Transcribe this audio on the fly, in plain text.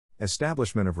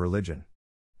Establishment of religion.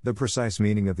 The precise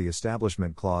meaning of the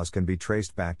Establishment Clause can be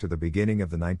traced back to the beginning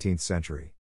of the 19th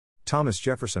century. Thomas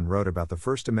Jefferson wrote about the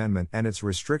First Amendment and its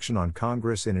restriction on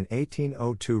Congress in an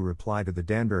 1802 reply to the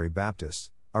Danbury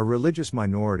Baptists, a religious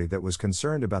minority that was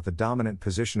concerned about the dominant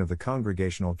position of the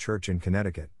Congregational Church in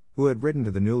Connecticut, who had written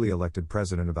to the newly elected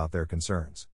president about their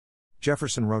concerns.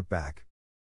 Jefferson wrote back,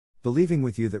 "Believing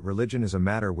with you that religion is a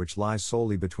matter which lies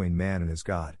solely between man and his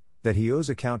God, that he owes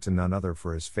account to none other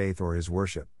for his faith or his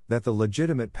worship, that the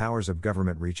legitimate powers of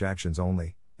government reach actions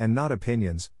only, and not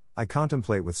opinions, I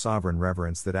contemplate with sovereign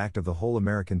reverence that act of the whole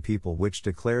American people which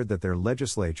declared that their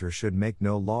legislature should make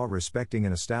no law respecting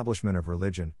an establishment of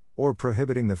religion, or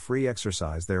prohibiting the free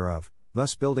exercise thereof,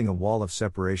 thus building a wall of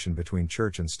separation between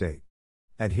church and state.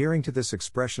 Adhering to this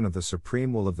expression of the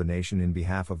supreme will of the nation in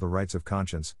behalf of the rights of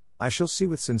conscience, I shall see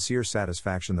with sincere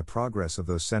satisfaction the progress of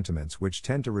those sentiments which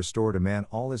tend to restore to man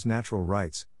all his natural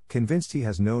rights, convinced he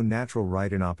has no natural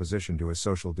right in opposition to his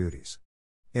social duties."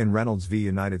 In Reynolds v.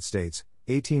 United States,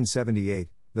 1878,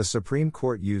 the Supreme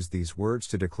Court used these words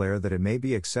to declare that it may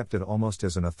be accepted almost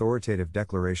as an authoritative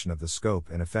declaration of the scope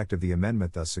and effect of the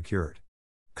amendment thus secured.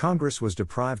 Congress was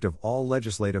deprived of all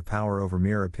legislative power over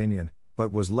mere opinion,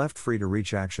 but was left free to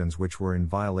reach actions which were in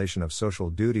violation of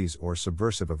social duties or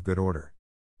subversive of good order.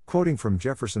 Quoting from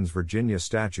Jefferson's Virginia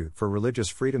Statute for Religious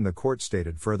Freedom, the court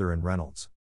stated further in Reynolds,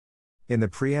 "In the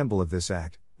preamble of this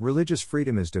act, religious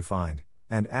freedom is defined,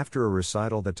 and after a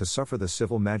recital that to suffer the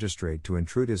civil magistrate to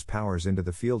intrude his powers into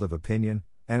the field of opinion,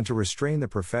 and to restrain the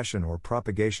profession or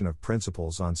propagation of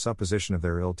principles on supposition of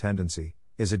their ill tendency,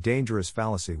 is a dangerous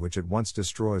fallacy which at once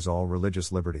destroys all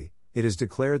religious liberty, it is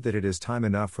declared that it is time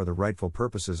enough for the rightful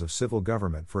purposes of civil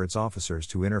government for its officers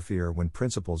to interfere when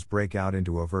principles break out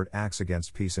into overt acts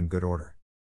against peace and good order."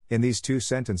 In these two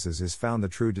sentences is found the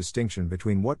true distinction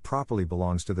between what properly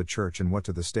belongs to the church and what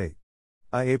to the state.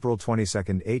 A April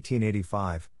 22,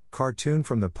 1885, cartoon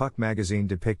from the Puck magazine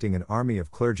depicting an army of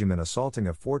clergymen assaulting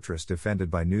a fortress defended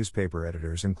by newspaper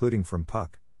editors including from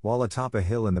Puck, while atop a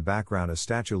hill in the background a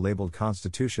statue labeled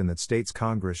Constitution that states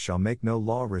Congress shall make no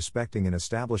law respecting an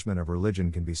establishment of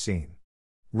religion can be seen.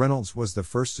 Reynolds was the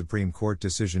first Supreme Court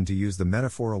decision to use the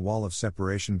metaphor a wall of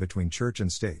separation between church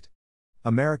and state.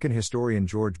 American historian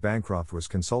George Bancroft was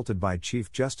consulted by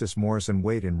Chief Justice Morrison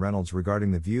Waite in Reynolds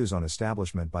regarding the views on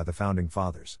establishment by the Founding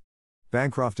Fathers.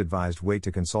 Bancroft advised Waite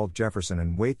to consult Jefferson,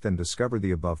 and Waite then discovered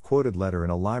the above-quoted letter in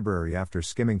a library after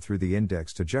skimming through the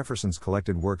index to Jefferson's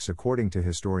collected works according to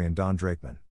historian Don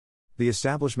Drakeman. The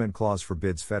Establishment Clause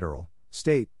forbids federal,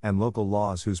 state, and local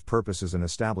laws whose purpose is an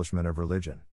establishment of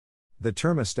religion. The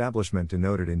term establishment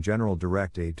denoted in general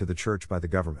direct aid to the church by the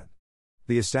government.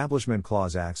 The Establishment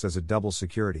Clause acts as a double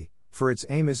security, for its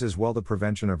aim is as well the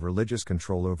prevention of religious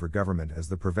control over government as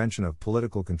the prevention of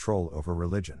political control over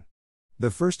religion.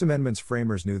 The First Amendment's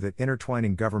framers knew that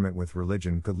intertwining government with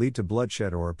religion could lead to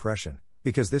bloodshed or oppression,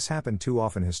 because this happened too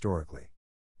often historically.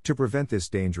 To prevent this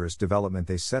dangerous development,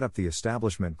 they set up the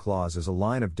Establishment Clause as a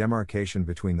line of demarcation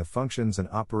between the functions and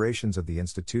operations of the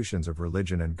institutions of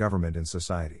religion and government in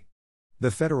society.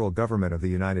 The federal government of the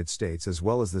United States as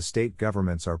well as the state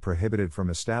governments are prohibited from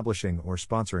establishing or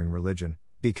sponsoring religion,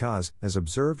 because, as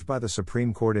observed by the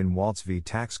Supreme Court in Waltz v.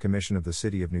 Tax Commission of the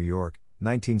City of New York,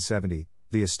 1970,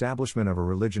 the establishment of a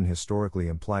religion historically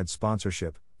implied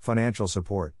sponsorship, financial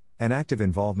support, and active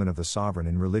involvement of the sovereign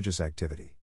in religious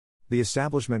activity. The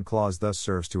Establishment Clause thus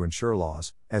serves to ensure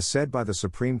laws, as said by the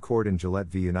Supreme Court in Gillette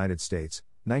v. United States,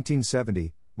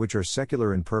 1970, which are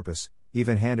secular in purpose,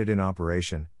 even-handed in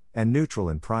operation, and neutral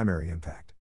in primary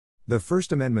impact. The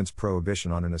First Amendment's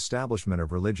prohibition on an establishment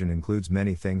of religion includes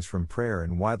many things from prayer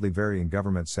in widely varying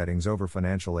government settings over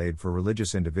financial aid for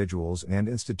religious individuals and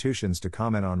institutions to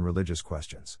comment on religious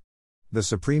questions. The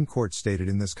Supreme Court stated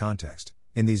in this context,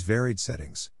 in these varied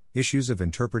settings, issues of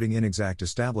interpreting inexact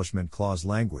Establishment Clause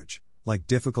language, like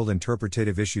difficult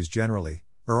interpretative issues generally,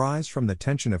 arise from the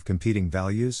tension of competing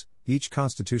values, each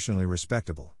constitutionally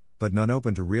respectable, but none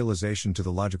open to realization to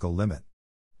the logical limit.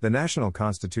 The National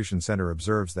Constitution Center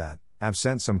observes that,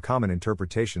 absent some common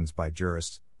interpretations by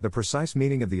jurists, the precise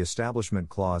meaning of the Establishment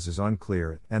Clause is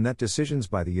unclear, and that decisions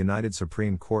by the United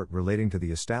Supreme Court relating to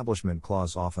the Establishment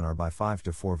Clause often are by 5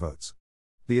 to 4 votes.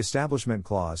 The Establishment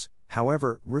Clause,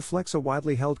 however, reflects a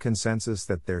widely held consensus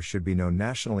that there should be no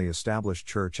nationally established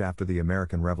church after the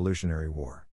American Revolutionary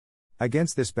War.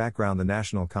 Against this background, the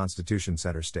National Constitution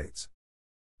Center states,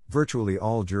 "Virtually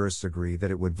all jurists agree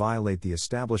that it would violate the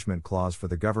Establishment Clause for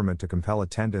the government to compel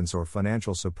attendance or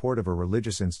financial support of a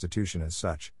religious institution as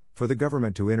such, for the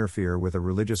government to interfere with a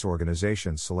religious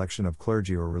organization's selection of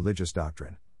clergy or religious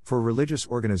doctrine, for religious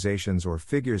organizations or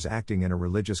figures acting in a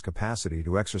religious capacity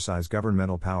to exercise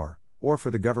governmental power, or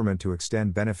for the government to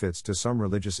extend benefits to some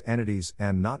religious entities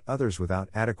and not others without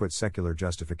adequate secular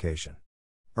justification.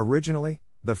 Originally,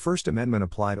 the First Amendment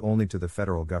applied only to the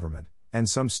federal government, and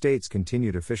some states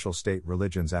continued official state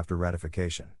religions after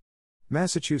ratification.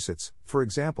 Massachusetts, for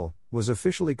example, was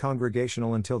officially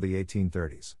congregational until the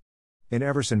 1830s. In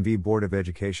Everson v. Board of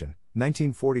Education,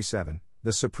 1947,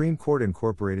 the Supreme Court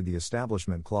incorporated the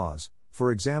Establishment Clause,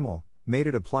 for example, made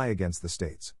it apply against the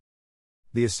states.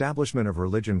 The Establishment of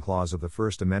Religion Clause of the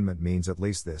First Amendment means at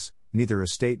least this: neither a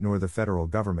state nor the federal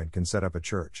government can set up a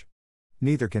church.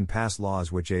 Neither can pass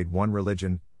laws which aid one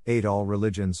religion, aid all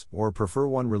religions, or prefer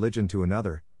one religion to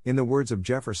another. In the words of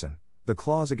Jefferson, the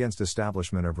clause against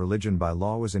establishment of religion by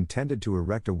law was intended to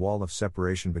erect a wall of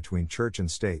separation between church and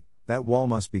state. That wall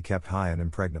must be kept high and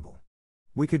impregnable.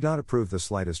 We could not approve the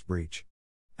slightest breach.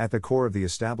 At the core of the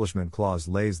Establishment Clause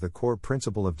lays the core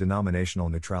principle of denominational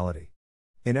neutrality.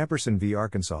 In Epperson v.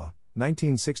 Arkansas,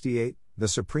 1968, the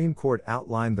Supreme Court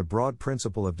outlined the broad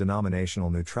principle of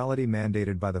denominational neutrality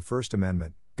mandated by the First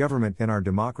Amendment. Government in our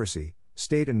democracy,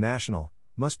 state and national,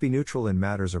 must be neutral in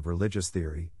matters of religious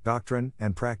theory, doctrine,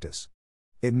 and practice.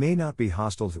 It may not be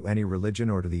hostile to any religion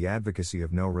or to the advocacy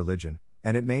of no religion,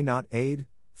 and it may not aid,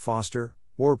 foster,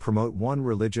 or promote one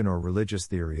religion or religious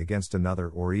theory against another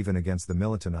or even against the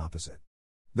militant opposite.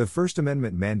 The First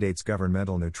Amendment mandates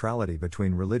governmental neutrality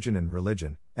between religion,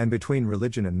 and between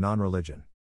religion and non-religion.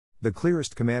 The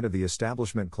clearest command of the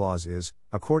Establishment Clause is,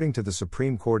 according to the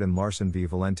Supreme Court in Larson v.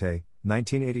 Valente,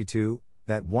 1982,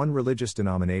 that one religious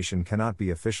denomination cannot be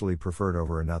officially preferred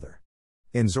over another.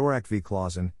 In Zorak v.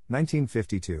 Clausen,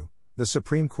 1952, the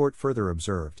Supreme Court further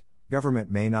observed,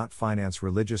 government may not finance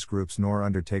religious groups nor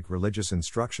undertake religious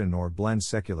instruction nor blend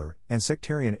secular and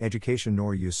sectarian education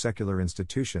nor use secular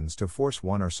institutions to force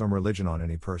one or some religion on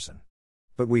any person.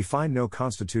 But we find no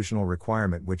constitutional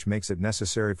requirement which makes it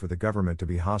necessary for the government to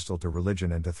be hostile to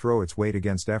religion and to throw its weight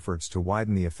against efforts to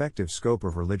widen the effective scope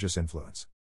of religious influence.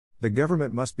 The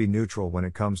government must be neutral when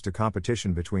it comes to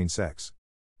competition between sects.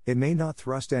 It may not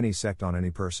thrust any sect on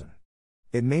any person.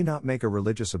 It may not make a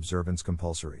religious observance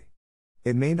compulsory.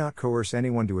 It may not coerce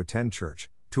anyone to attend church,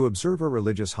 to observe a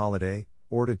religious holiday,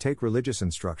 or to take religious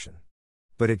instruction.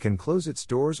 But it can close its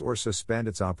doors or suspend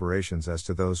its operations as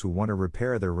to those who want to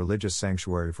repair their religious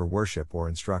sanctuary for worship or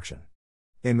instruction.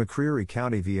 In McCreary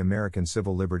County v. American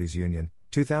Civil Liberties Union,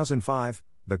 2005,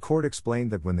 the court explained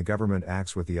that when the government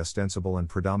acts with the ostensible and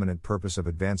predominant purpose of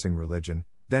advancing religion,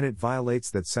 then it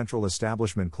violates that central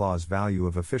Establishment Clause value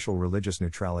of official religious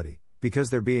neutrality, because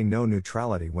there being no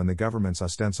neutrality when the government's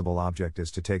ostensible object is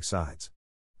to take sides.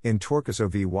 In Torcaso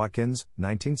v. Watkins,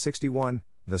 1961,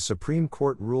 the Supreme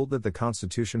Court ruled that the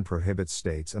Constitution prohibits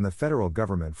states and the federal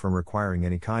government from requiring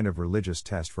any kind of religious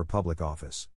test for public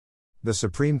office. The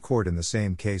Supreme Court in the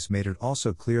same case made it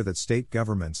also clear that state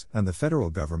governments and the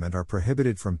federal government are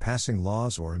prohibited from passing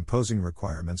laws or imposing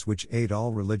requirements which aid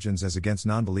all religions as against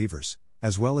non-believers,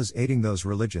 as well as aiding those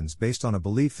religions based on a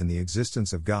belief in the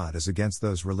existence of God as against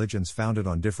those religions founded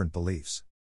on different beliefs.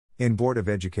 In Board of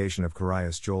Education of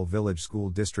Corrales-Joel Village School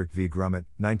District v. Grummet,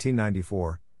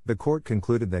 1994, the court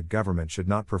concluded that government should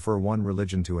not prefer one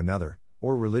religion to another,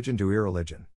 or religion to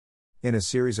irreligion. In a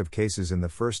series of cases in the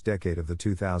first decade of the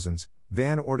 2000s,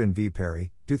 Van Orden v.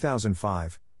 Perry,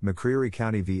 2005, McCreary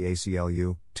County v.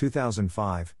 ACLU,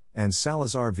 2005, and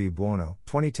Salazar v. Buono,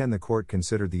 2010, the court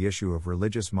considered the issue of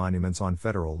religious monuments on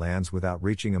federal lands without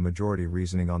reaching a majority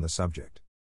reasoning on the subject.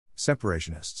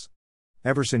 Separationists.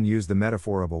 Everson used the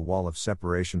metaphor of a wall of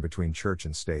separation between church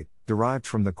and state, derived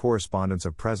from the correspondence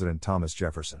of President Thomas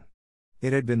Jefferson.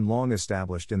 It had been long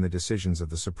established in the decisions of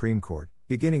the Supreme Court,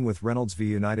 beginning with Reynolds v.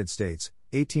 United States,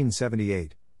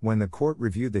 1878, when the court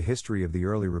reviewed the history of the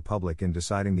early republic in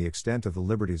deciding the extent of the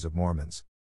liberties of Mormons.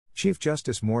 Chief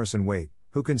Justice Morrison Waite,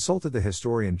 who consulted the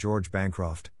historian George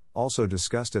Bancroft, also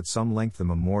discussed at some length the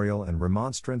memorial and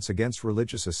remonstrance against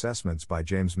religious assessments by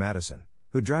James Madison,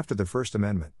 who drafted the First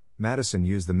Amendment. Madison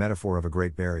used the metaphor of a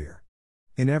great barrier.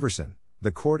 In Everson,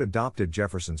 the court adopted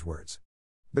Jefferson's words.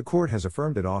 The court has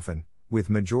affirmed it often,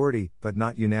 with majority, but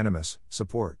not unanimous,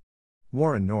 support.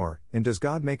 Warren Knorr, in Does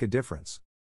God Make a Difference?,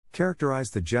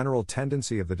 characterized the general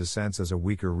tendency of the dissents as a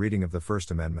weaker reading of the First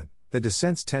Amendment. The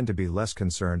dissents tend to be less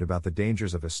concerned about the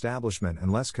dangers of establishment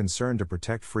and less concerned to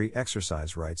protect free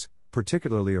exercise rights,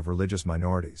 particularly of religious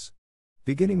minorities.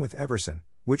 Beginning with Everson,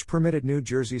 which permitted New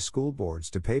Jersey school boards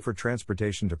to pay for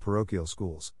transportation to parochial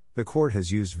schools, the court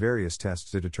has used various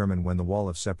tests to determine when the wall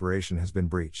of separation has been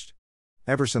breached.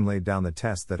 Everson laid down the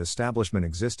test that establishment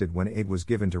existed when aid was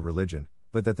given to religion,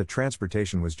 but that the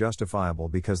transportation was justifiable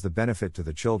because the benefit to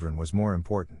the children was more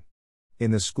important.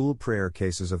 In the school prayer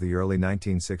cases of the early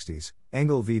 1960s,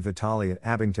 Engel v. Vitale and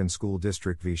Abington School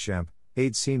District v. Schempp,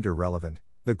 aid seemed irrelevant.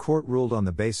 The court ruled on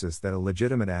the basis that a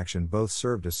legitimate action both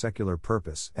served a secular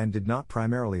purpose and did not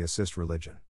primarily assist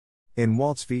religion. In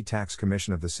Waltz v. Tax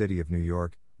Commission of the City of New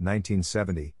York,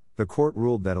 1970, the court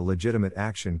ruled that a legitimate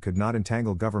action could not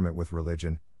entangle government with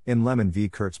religion. In Lemon v.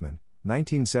 Kurtzman,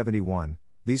 1971,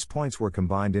 these points were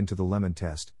combined into the Lemon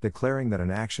test, declaring that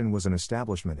an action was an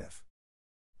establishment if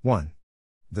 1.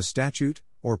 The statute,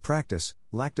 or practice,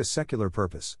 lacked a secular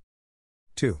purpose.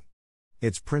 2.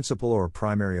 Its principal or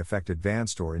primary effect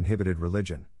advanced or inhibited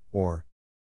religion, or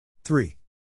 3.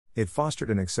 It fostered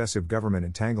an excessive government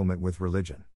entanglement with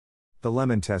religion. The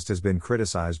Lemon test has been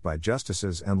criticized by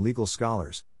justices and legal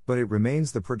scholars, but it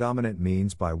remains the predominant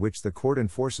means by which the court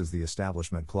enforces the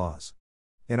Establishment Clause.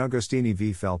 In Agostini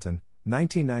v. Felton,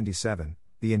 1997,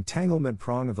 the entanglement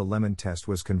prong of the Lemon test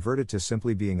was converted to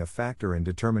simply being a factor in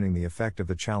determining the effect of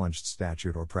the challenged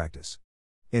statute or practice.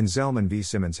 In Zellman v.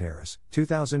 Simmons-Harris,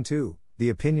 2002, the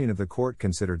opinion of the court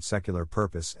considered secular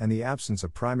purpose and the absence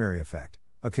of primary effect.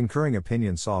 A concurring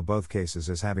opinion saw both cases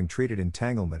as having treated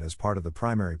entanglement as part of the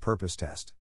primary purpose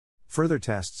test. Further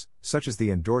tests, such as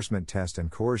the endorsement test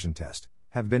and coercion test,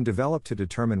 have been developed to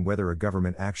determine whether a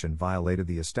government action violated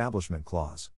the Establishment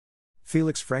Clause.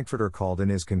 Felix Frankfurter called in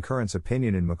his concurrence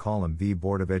opinion in McCollum v.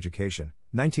 Board of Education,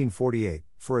 1948,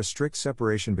 for a strict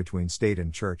separation between state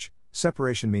and church.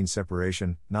 Separation means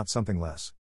separation, not something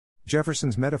less.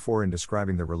 Jefferson's metaphor in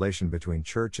describing the relation between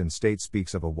church and state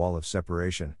speaks of a wall of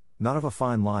separation, not of a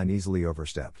fine line easily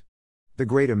overstepped. The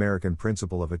great American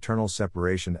principle of eternal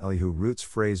separation, Elihu Root's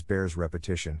phrase bears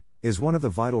repetition, is one of the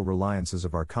vital reliances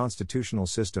of our constitutional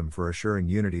system for assuring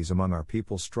unities among our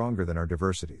people stronger than our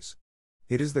diversities.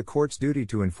 It is the court's duty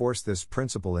to enforce this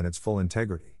principle in its full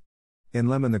integrity. In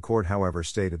Lemon, the court, however,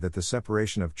 stated that the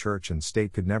separation of church and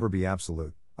state could never be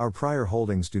absolute. Our prior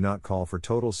holdings do not call for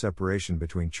total separation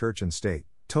between church and state.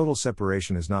 Total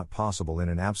separation is not possible in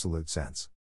an absolute sense.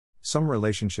 Some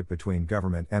relationship between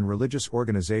government and religious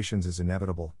organizations is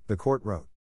inevitable, the court wrote.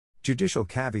 Judicial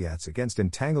caveats against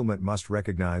entanglement must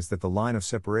recognize that the line of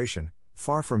separation,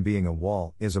 far from being a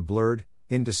wall, is a blurred,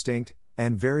 indistinct,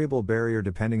 and variable barrier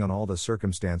depending on all the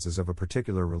circumstances of a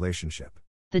particular relationship.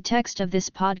 The text of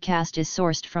this podcast is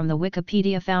sourced from the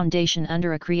Wikipedia Foundation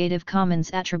under a Creative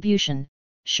Commons Attribution,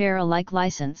 Share Alike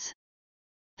license.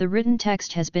 The written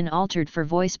text has been altered for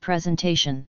voice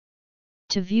presentation.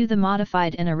 To view the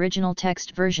modified and original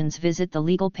text versions, visit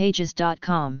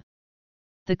thelegalpages.com.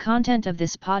 The content of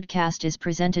this podcast is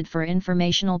presented for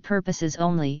informational purposes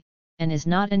only, and is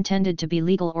not intended to be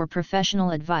legal or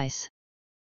professional advice.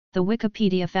 The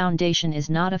Wikipedia Foundation is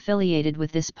not affiliated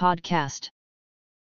with this podcast.